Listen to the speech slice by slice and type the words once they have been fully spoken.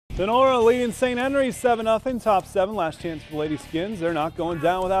Tinora leading St. Henry's 7-0, top 7. Last chance for the Lady Skins. They're not going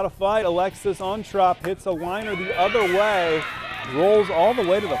down without a fight. Alexis Ontrop hits a liner the other way, rolls all the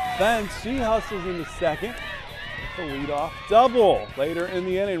way to the fence. She hustles into second. The leadoff double. Later in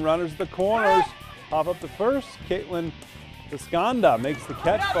the inning, runners at the corners pop up to first. Caitlin Desconda makes the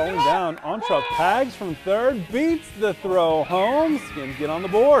catch, falling down. Ontrop tags from third, beats the throw home. Skins get on the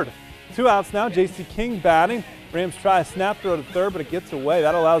board. 2 outs now. J.C. King batting. Rams try a snap throw to third, but it gets away.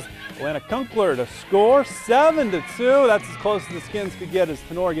 That allows Alana Kunkler to score 7-2. That's as close as the Skins could get as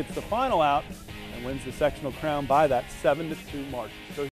Tinora gets the final out and wins the sectional crown by that 7-2 margin. So